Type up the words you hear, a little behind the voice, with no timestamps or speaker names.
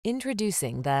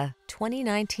Introducing the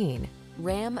 2019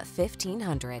 Ram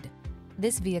 1500.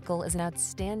 This vehicle is an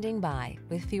outstanding buy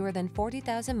with fewer than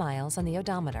 40,000 miles on the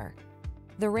odometer.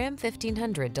 The Ram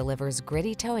 1500 delivers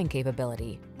gritty towing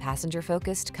capability,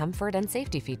 passenger-focused comfort and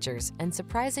safety features, and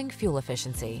surprising fuel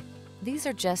efficiency. These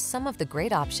are just some of the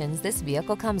great options this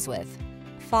vehicle comes with: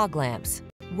 fog lamps,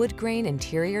 wood grain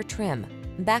interior trim,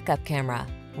 backup camera,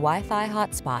 Wi-Fi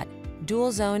hotspot,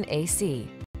 dual zone AC,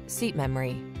 seat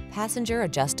memory, passenger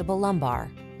adjustable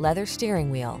lumbar, leather steering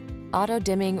wheel,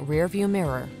 auto-dimming rear view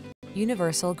mirror,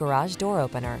 universal garage door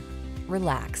opener.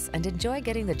 Relax and enjoy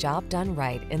getting the job done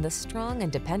right in the strong and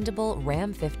dependable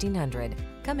Ram 1500.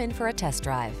 Come in for a test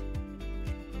drive.